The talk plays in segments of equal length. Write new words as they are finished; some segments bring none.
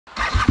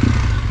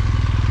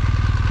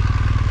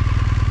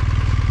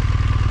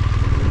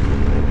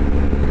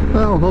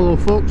hello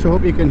folks, I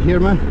hope you can hear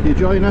me. You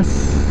join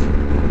us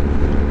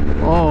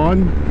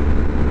on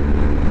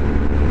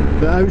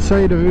the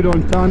outside of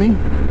Udon Thani.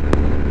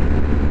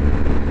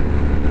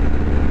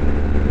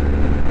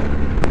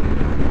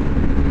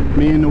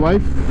 Me and the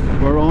wife,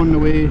 we're on the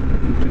way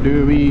to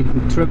do a wee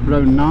trip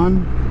round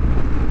Nakhon.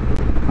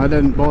 I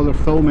didn't bother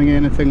filming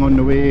anything on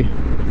the way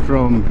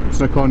from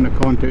Sakon,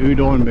 Nakhon to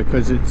Udon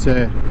because it's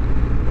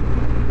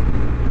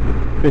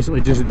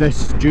basically just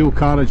this dual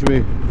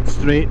carriageway,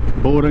 straight,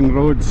 boring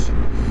roads.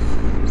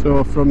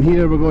 So from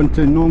here we're going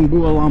to Nong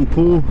Bua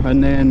Lampo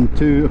and then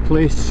to a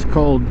place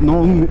called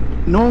Nong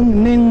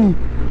Ning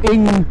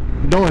Ing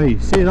Doi.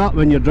 Say that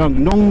when you're drunk,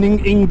 Nong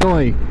Ning Ing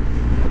Doi,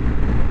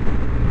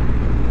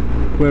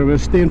 where we're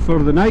staying for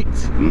the night.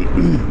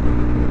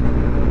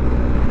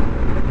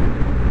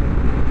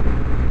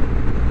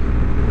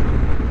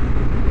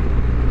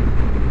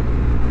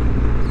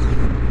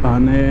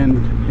 And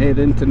then head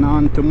into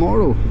Nakhon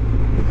tomorrow.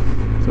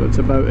 So it's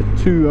about a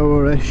 2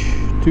 hour-ish,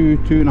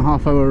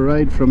 2.5 hour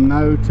ride from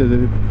now to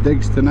the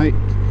digs tonight.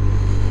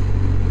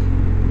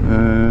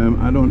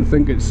 I don't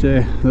think it's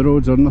the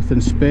roads are nothing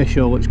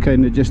special, it's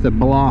kind of just a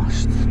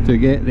blast to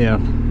get there,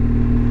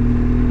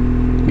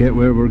 get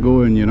where we're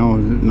going, you know.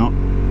 Not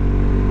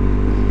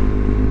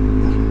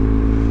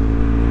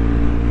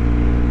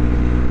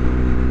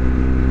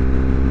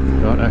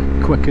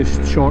the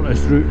quickest,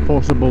 shortest route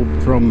possible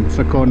from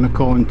Sakon,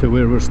 Nakhon to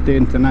where we're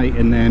staying tonight,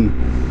 and then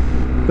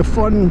the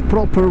fun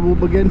proper will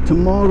begin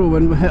tomorrow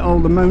when we hit all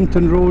the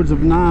mountain roads of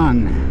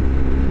Nakhon.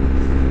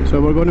 So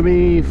we're going to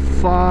be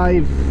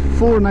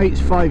 4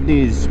 nights, 5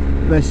 days,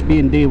 this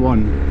being day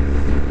 1.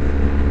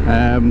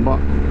 But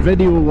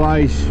video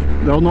wise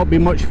there'll not be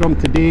much from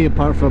today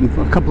apart from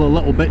a couple of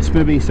little bits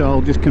maybe, so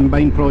I'll just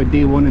combine probably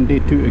day 1 and day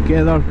 2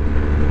 together,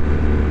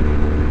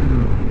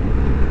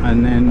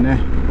 and then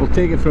we'll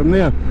take it from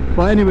there.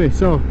 But anyway,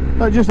 so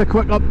that's just a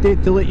quick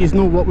update to let you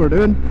know what we're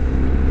doing,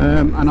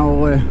 and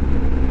I'll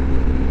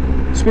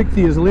speak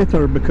to you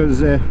later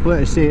because let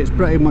us say it's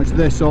pretty much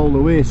this all the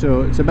way,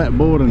 so it's a bit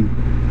boring.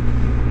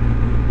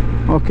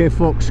 Okay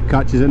folks,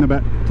 catch you in a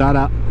bit.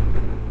 Ta-da.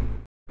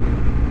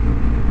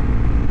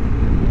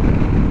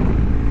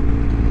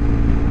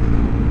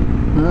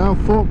 Well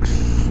folks,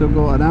 I've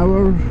got an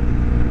hour.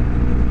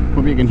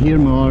 Hope you can hear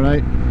me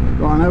alright.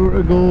 Got an hour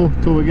to go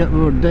till we get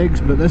to our digs,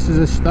 but this is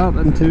a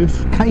starting to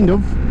kind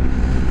of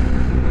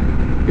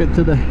get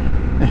to the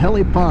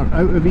hilly part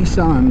out of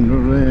Isan,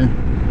 or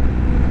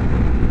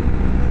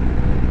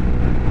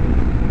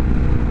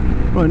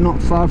probably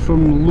not far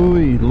from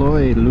Loei.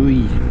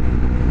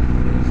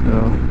 So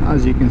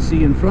as you can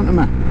see in front of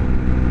me,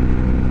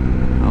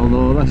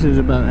 although this is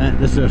about it,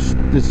 this is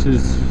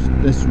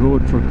this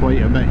road for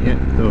quite a bit yet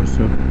though,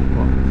 so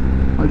well,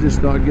 I just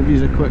thought I'd give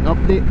you a quick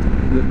update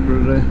that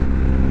we're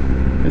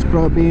it's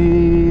probably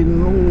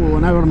been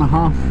an hour and a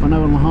half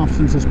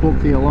since I spoke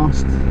to you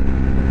last,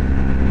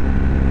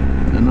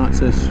 and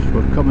that's us.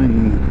 We're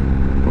coming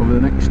over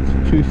the next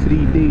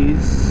 2-3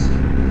 days.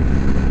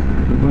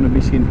 We're going to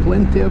be seeing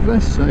plenty of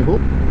this, I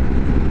hope.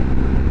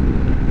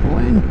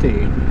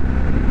 Plenty.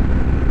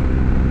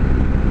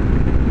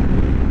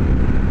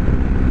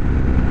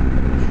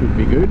 Should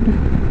be good.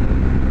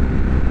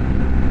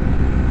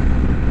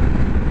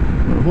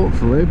 Well,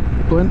 hopefully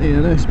plenty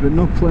of this, but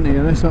not plenty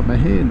of this up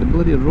ahead. The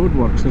bloody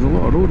roadworks, there's a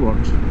lot of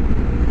roadworks.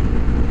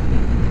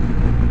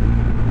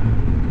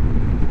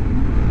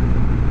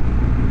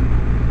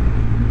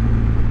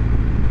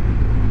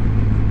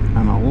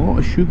 And a lot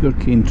of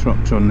sugarcane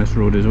trucks on this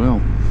road as well.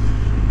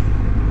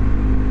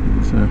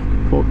 It's a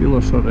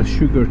popular sort of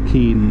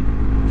sugarcane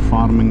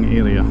farming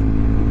area.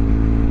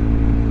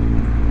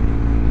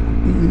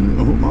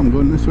 I hope I'm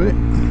going this way.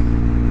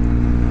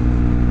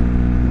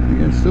 I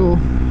guess so.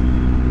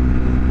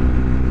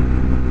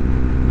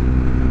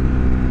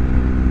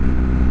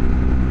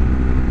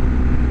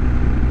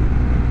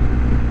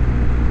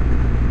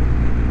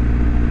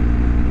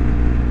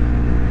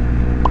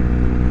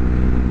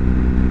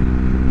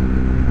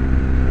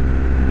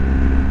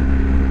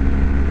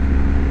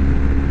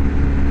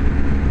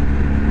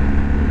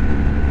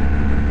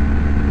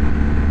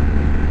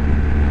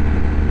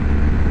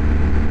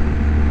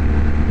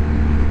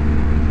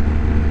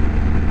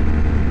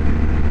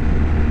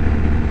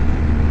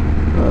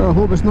 I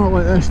hope it's not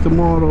like this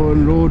tomorrow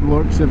and road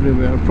works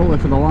everywhere. Probably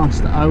for the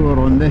last hour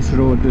on this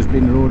road there's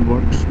been road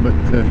works, but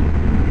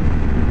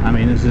I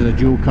mean this is a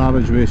dual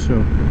carriageway, so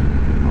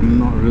I'm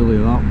not really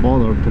that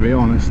bothered to be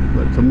honest.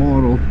 But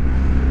tomorrow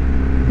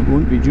it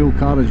won't be dual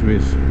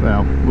carriageways.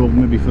 Well,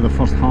 maybe for the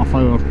first half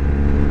hour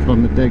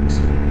from the digs,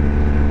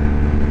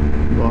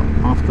 but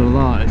after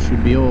that it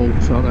should be all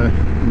sort of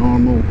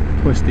normal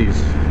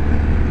twisties.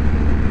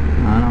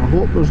 And I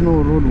hope there's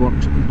no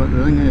roadworks, but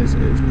the thing is,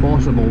 it's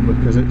possible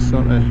because it's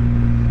sort of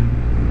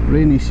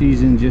rainy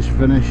season just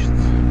finished,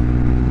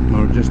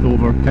 or just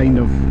over, kind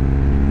of.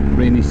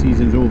 Rainy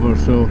season's over,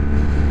 so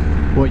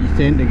what you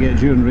tend to get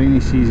during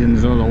rainy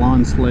seasons are the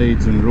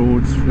landslides and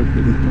roads,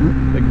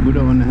 big Buddha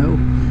on the hill,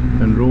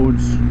 and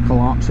roads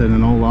collapsing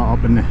and all that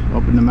up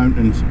in the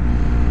mountains.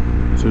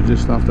 So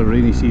just after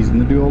rainy season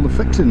they do all the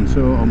fixing,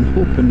 so I'm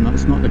hoping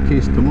that's not the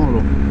case tomorrow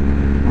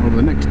or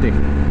the next day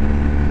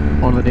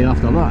or the day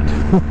after that.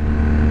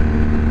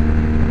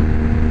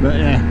 But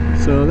yeah,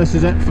 so this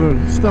is it for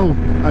still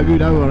a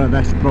good hour of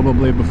this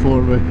probably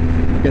before we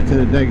get to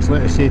the digs.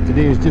 Like I say,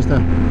 today is just a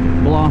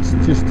blast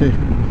just to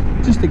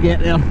get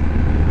there,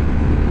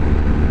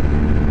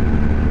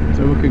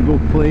 so we can go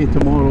play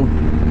tomorrow.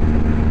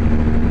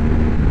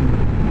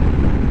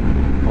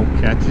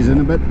 I'll catch you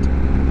in a bit.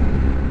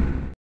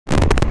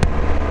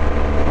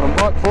 I'm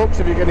back, folks,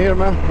 if you can hear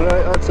me.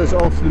 Right, that's us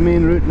off the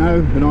main route now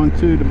and on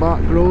to the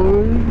back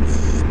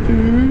roads to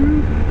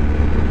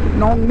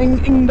Nong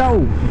Ning Ing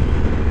Dao.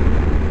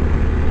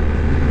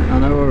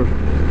 And our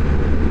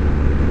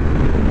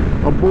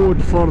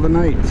abode for the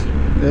night,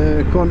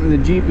 according to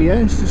the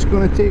GPS, it's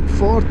going to take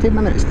 40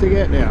 minutes to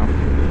get there.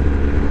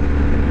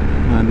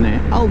 And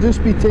I'll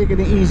just be taking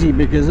it easy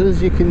because,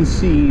 as you can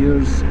see,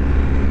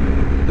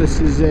 this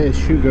is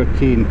sugar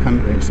cane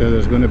country, so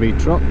there's going to be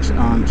trucks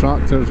and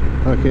tractors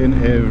fucking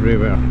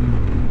everywhere.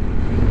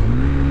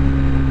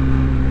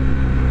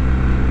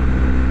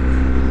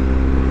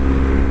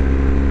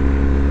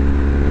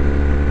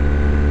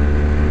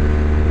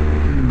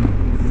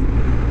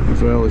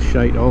 As well as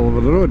shite all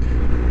over the road,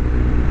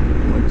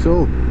 like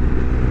so.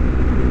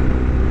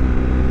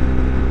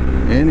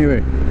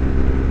 Anyway,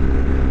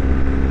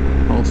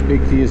 I'll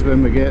speak to you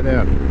when we get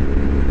there.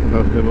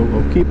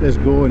 We'll keep this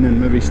going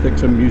and maybe stick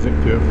some music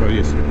to it for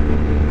you,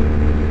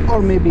 or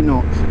maybe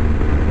not.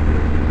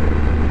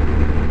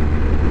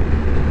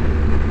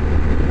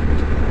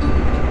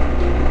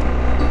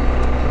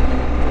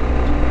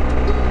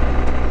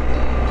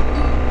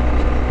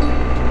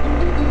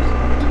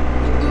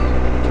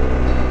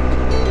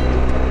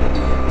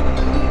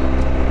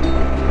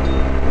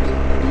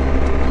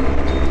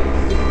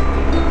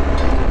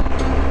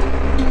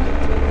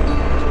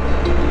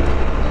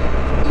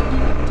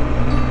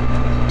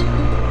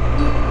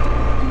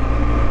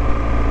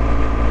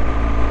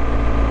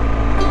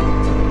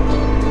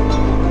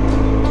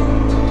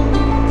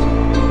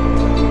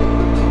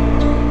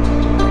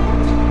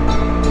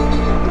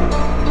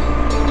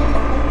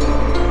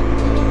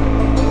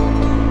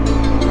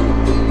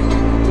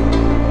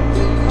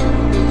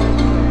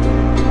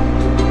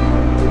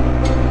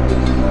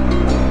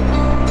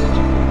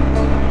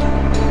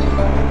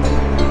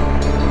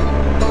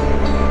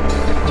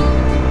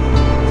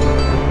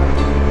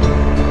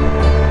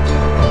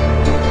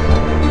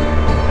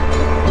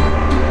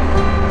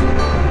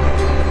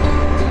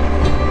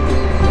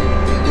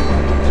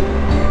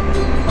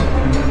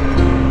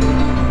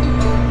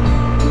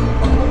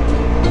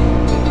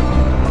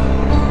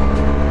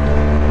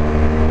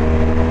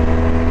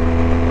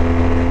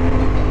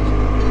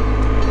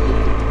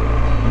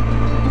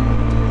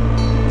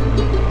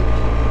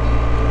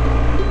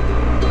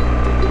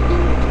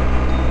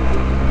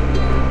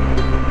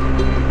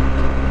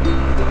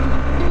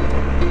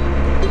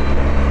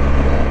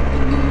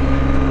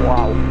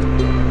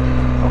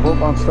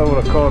 I'm still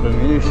recording.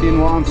 Are you seeing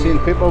what I'm seeing,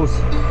 peoples?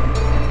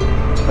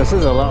 This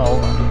is a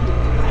little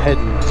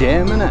hidden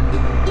gem,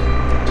 innit?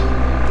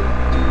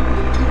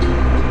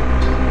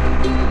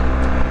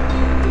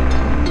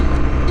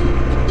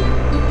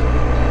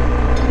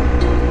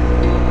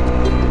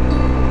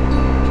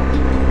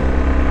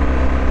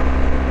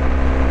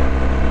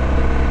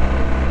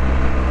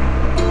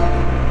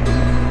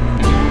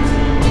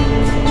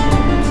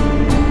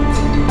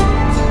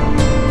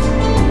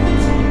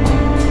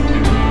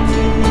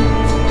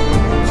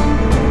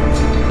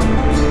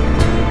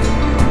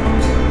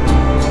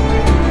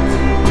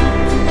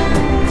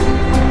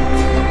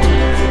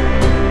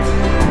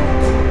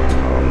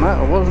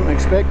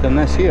 Expecting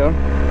this here.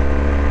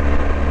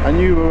 I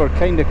knew we were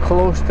kind of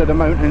close to the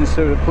mountains,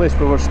 to the place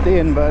we were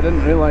staying, but I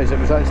didn't realise it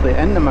was actually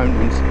in the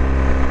mountains.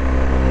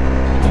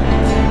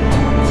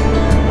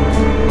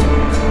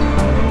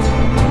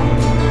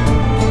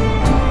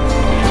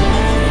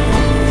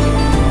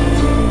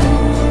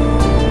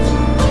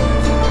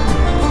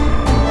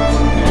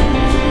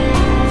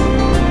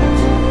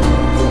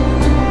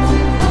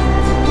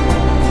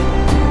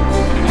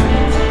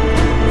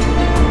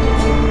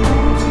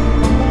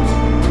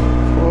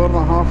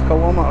 4.5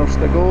 kilometres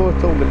to go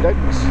till the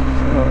digs,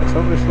 so it's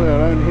obviously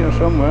around here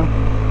somewhere.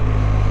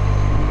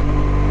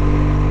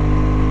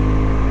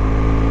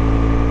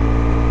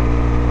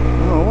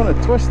 Oh, one of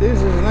twisties.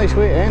 This is a nice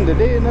way to end the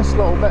day in this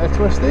little bit of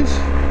twisties.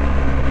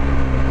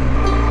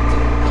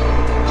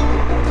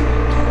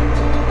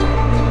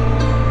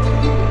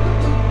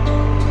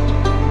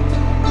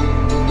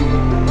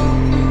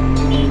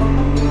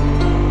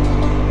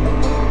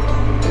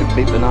 Good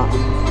beeping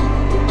that.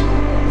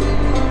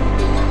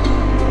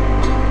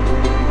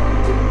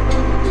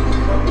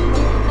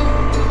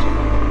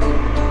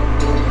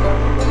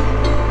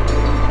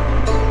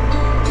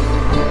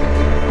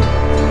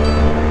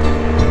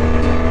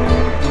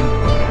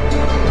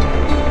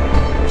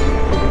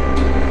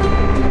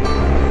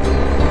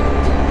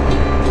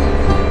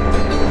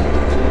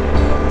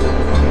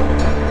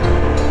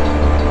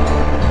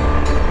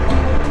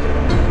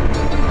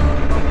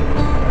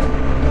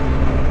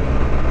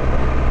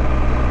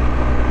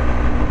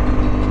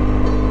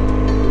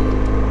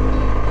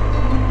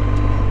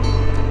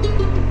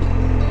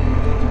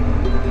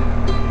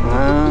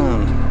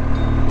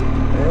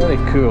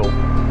 cool.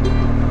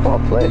 What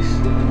a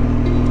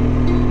place.